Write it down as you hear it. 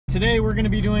today we're going to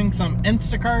be doing some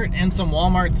Instacart and some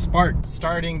Walmart Spark.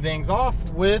 Starting things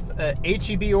off with a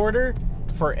HEB order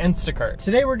for Instacart.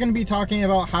 Today we're going to be talking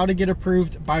about how to get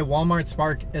approved by Walmart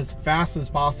Spark as fast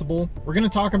as possible. We're going to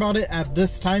talk about it at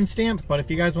this timestamp, but if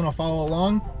you guys want to follow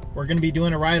along, we're going to be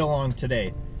doing a ride along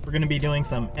today. We're going to be doing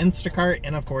some Instacart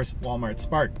and of course Walmart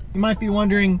Spark. You might be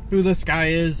wondering who this guy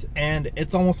is, and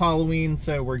it's almost Halloween,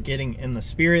 so we're getting in the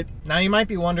spirit. Now you might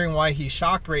be wondering why he's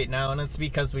shocked right now, and it's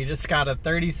because we just got a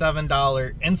 $37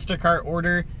 Instacart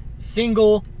order,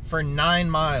 single, for 9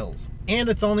 miles. And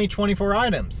it's only 24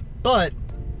 items, but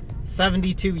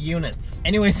 72 units.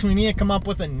 Anyways, we need to come up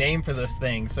with a name for this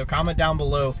thing, so comment down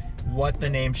below what the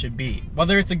name should be.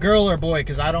 Whether it's a girl or boy,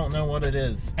 because I don't know what it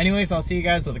is. Anyways, I'll see you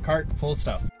guys with a cart full of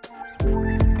stuff.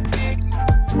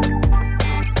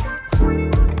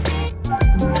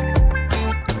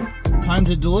 Time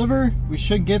to deliver. We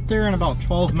should get there in about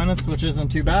 12 minutes, which isn't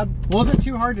too bad. Wasn't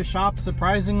too hard to shop.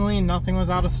 Surprisingly, nothing was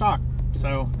out of stock.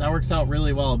 So that works out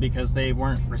really well because they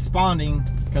weren't responding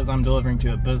because I'm delivering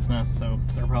to a business, so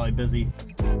they're probably busy.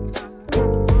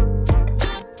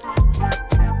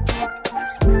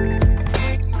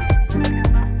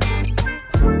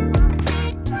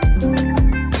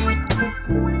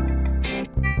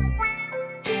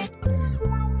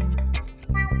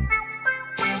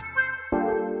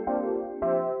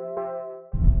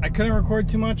 I couldn't record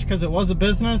too much because it was a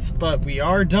business, but we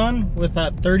are done with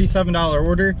that $37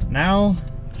 order. Now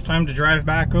it's time to drive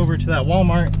back over to that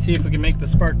Walmart and see if we can make the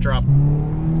Spark drop.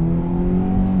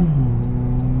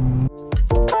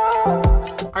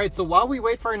 Alright, so while we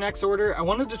wait for our next order, I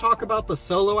wanted to talk about the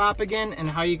Solo app again and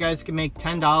how you guys can make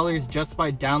 $10 just by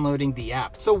downloading the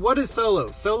app. So what is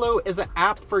Solo? Solo is an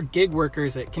app for gig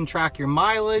workers. It can track your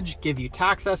mileage, give you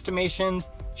tax estimations,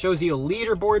 shows you a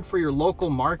leaderboard for your local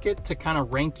market to kind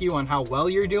of rank you on how well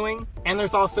you're doing. And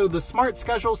there's also the Smart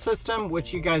Schedule system,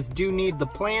 which you guys do need the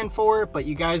plan for, but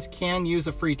you guys can use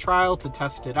a free trial to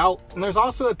test it out. And there's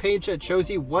also a page that shows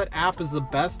you what app is the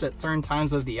best at certain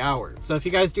times of the hour. So if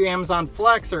you guys do Amazon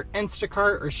Flex or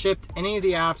Instacart or shipped any of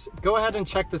the apps, go ahead and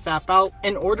check this app out.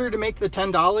 In order to make the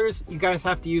 $10, you guys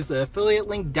have to use the affiliate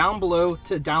link down below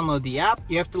to download the app.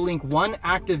 You have to link one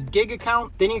active gig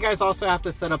account. Then you guys also have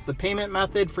to set up the payment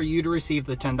method for you to receive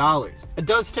the $10. It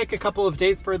does take a couple of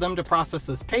days for them to process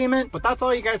this payment, but that's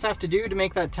all you guys have to do to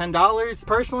make that $10.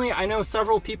 Personally, I know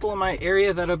several people in my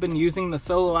area that have been using the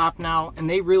Solo app now, and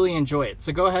they really enjoy it.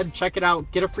 So go ahead, check it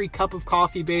out, get a free cup of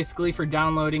coffee basically for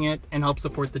downloading it, and help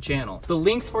support the channel. The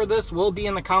links for this will be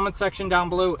in the comment section down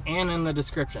below and in the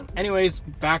description. Anyways,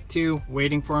 back to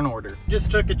waiting for an order.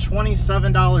 Just took a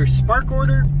 $27 Spark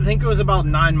order. I think it was about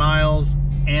 9 miles.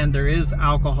 And there is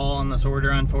alcohol in this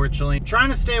order, unfortunately. I'm trying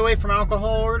to stay away from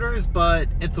alcohol orders, but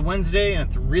it's a Wednesday and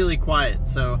it's really quiet,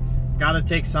 so gotta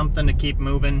take something to keep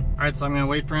moving. All right, so I'm gonna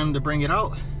wait for him to bring it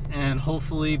out and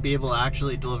hopefully be able to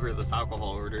actually deliver this alcohol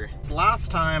order. Last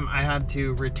time I had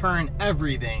to return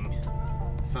everything,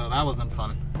 so that wasn't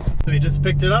fun. So he just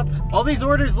picked it up. All these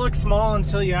orders look small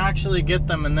until you actually get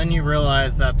them, and then you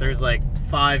realize that there's like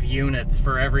 5 units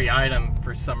for every item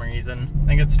for some reason. I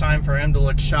think it's time for him to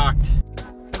look shocked.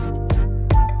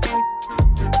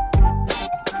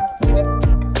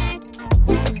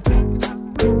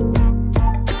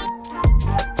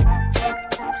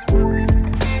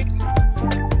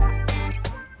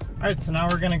 Alright, so now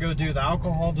we're gonna go do the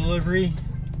alcohol delivery,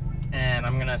 and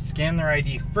I'm gonna scan their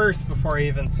ID first before I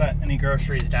even set any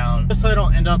groceries down, just so I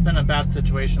don't end up in a bad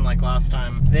situation like last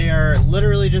time. They are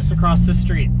literally just across the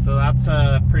street, so that's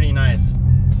pretty nice.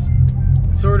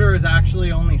 This order is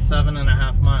actually only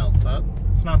 7.5 miles, so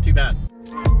it's not too bad.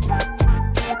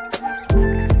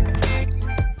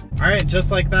 Alright,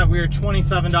 just like that, we are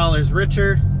 $27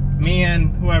 richer. Me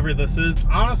and whoever this is.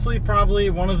 Honestly, probably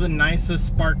one of the nicest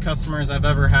Spark customers I've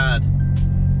ever had.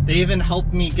 They even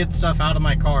helped me get stuff out of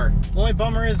my car. The only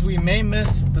bummer is we may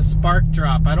miss the Spark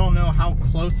drop. I don't know how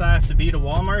close I have to be to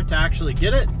Walmart to actually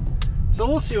get it. So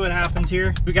we'll see what happens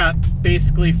here. We got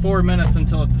basically 4 minutes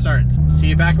until it starts. See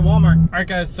you back at Walmart. All right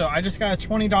guys, so I just got a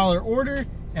 $20 order,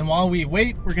 and while we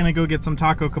wait, we're gonna go get some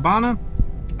Taco Cabana.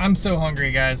 I'm so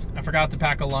hungry guys, I forgot to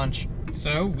pack a lunch.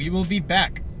 So we will be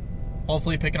back.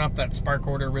 Hopefully picking up that Spark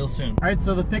order real soon. All right,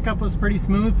 so the pickup was pretty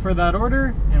smooth for that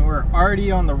order, and we're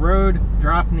already on the road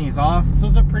dropping these off. This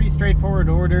was a pretty straightforward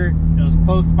order. It was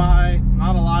close by,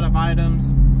 not a lot of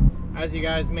items. As you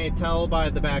guys may tell by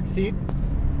the back seat,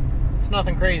 it's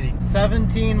nothing crazy.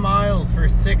 17 miles for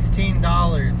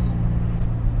 $16.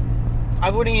 I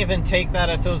wouldn't even take that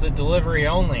if it was a delivery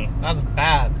only. That's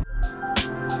bad.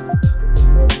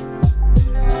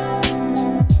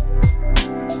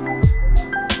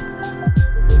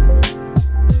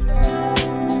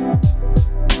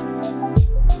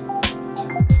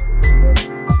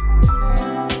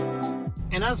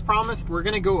 as promised, we're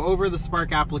gonna go over the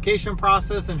Spark application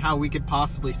process and how we could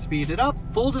possibly speed it up.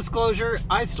 Full disclosure,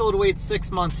 I still had to wait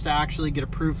 6 months to actually get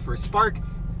approved for Spark,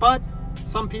 but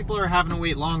some people are having to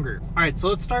wait longer. All right, so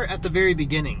let's start at the very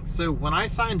beginning. So when I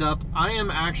signed up, I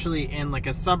am actually in like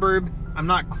a suburb. I'm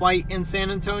not quite in San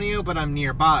Antonio, but I'm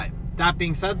nearby. That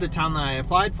being said, the town that I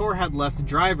applied for had less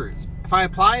drivers. If I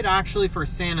applied actually for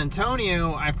San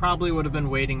Antonio, I probably would have been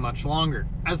waiting much longer.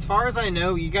 As far as I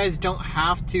know, you guys don't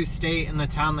have to stay in the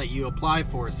town that you apply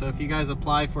for. So if you guys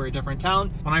apply for a different town,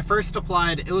 when I first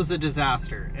applied, it was a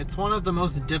disaster. It's one of the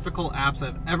most difficult apps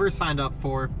I've ever signed up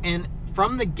for. And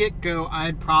from the get-go, I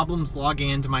had problems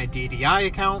logging into my DDI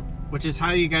account, which is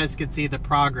how you guys could see the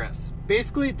progress.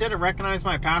 Basically, it didn't recognize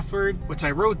my password, which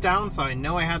I wrote down so I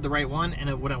know I had the right one, and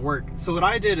it wouldn't work. So what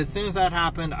I did, as soon as that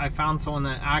happened, I found someone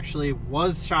that actually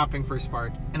was shopping for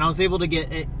Spark, and I was able to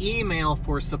get an email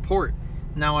for support.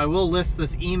 Now, I will list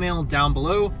this email down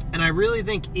below, and I really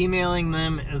think emailing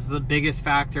them is the biggest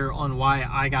factor on why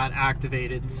I got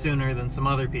activated sooner than some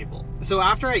other people. So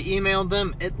after I emailed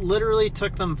them, it literally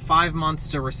took them 5 months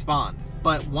to respond.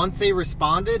 But once they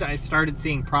responded, I started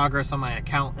seeing progress on my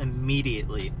account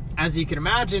immediately. As you can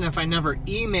imagine, if I never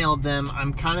emailed them,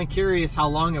 I'm kind of curious how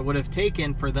long it would have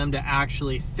taken for them to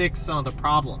actually fix some of the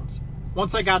problems.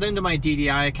 Once I got into my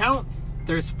DDI account,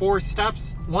 there's 4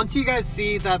 steps. Once you guys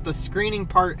see that the screening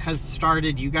part has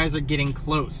started, you guys are getting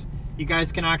close. You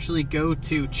guys can actually go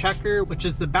to Checker, which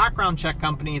is the background check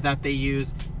company that they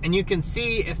use, and you can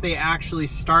see if they actually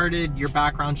started your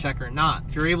background check or not.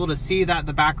 If you're able to see that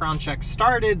the background check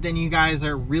started, then you guys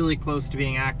are really close to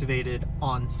being activated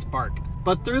on Spark.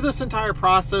 But through this entire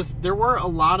process, there were a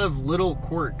lot of little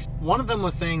quirks. One of them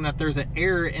was saying that there's an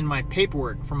error in my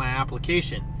paperwork for my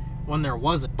application, when there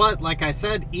wasn't. But like I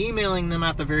said, emailing them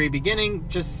at the very beginning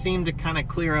just seemed to kind of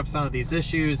clear up some of these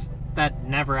issues that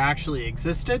never actually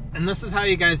existed. And this is how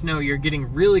you guys know you're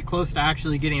getting really close to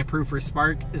actually getting approved for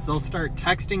Spark, is they'll start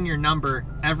texting your number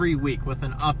every week with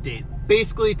an update,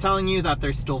 basically telling you that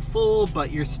they're still full,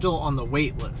 but you're still on the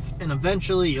wait list. And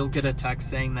eventually you'll get a text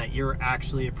saying that you're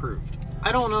actually approved.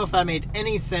 I don't know if that made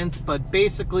any sense, but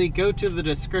basically go to the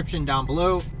description down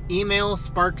below, email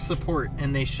Spark support,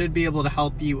 and they should be able to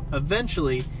help you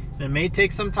eventually. It may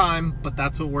take some time, but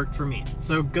that's what worked for me.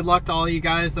 So good luck to all you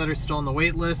guys that are still on the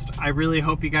wait list. I really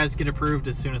hope you guys get approved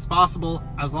as soon as possible,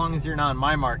 as long as you're not in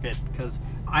my market, because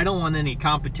I don't want any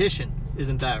competition.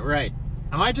 Isn't that right?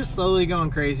 Am I just slowly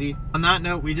going crazy? On that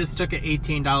note, we just took an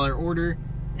 $18 order,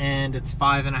 and it's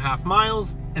 5.5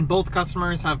 miles, and both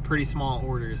customers have pretty small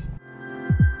orders.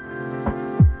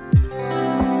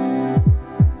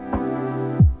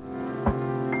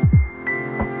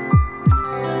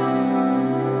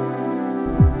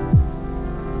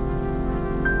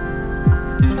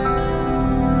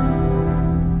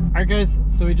 Alright guys,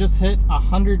 so we just hit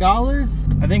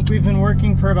 $100. I think we've been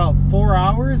working for about 4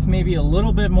 hours, maybe a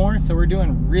little bit more, so we're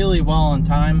doing really well on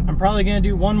time. I'm probably gonna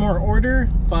do one more order,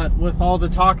 but with all the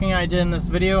talking I did in this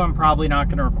video, I'm probably not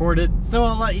gonna record it. So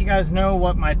I'll let you guys know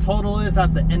what my total is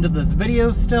at the end of this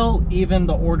video still, even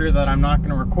the order that I'm not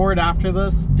gonna record after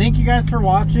this. Thank you guys for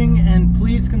watching, and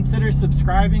please consider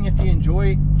subscribing if you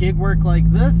enjoy gig work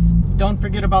like this. Don't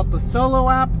forget about the Solo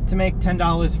app to make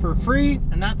 $10 for free,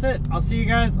 and that's it. I'll see you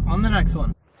guys on the next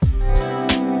one.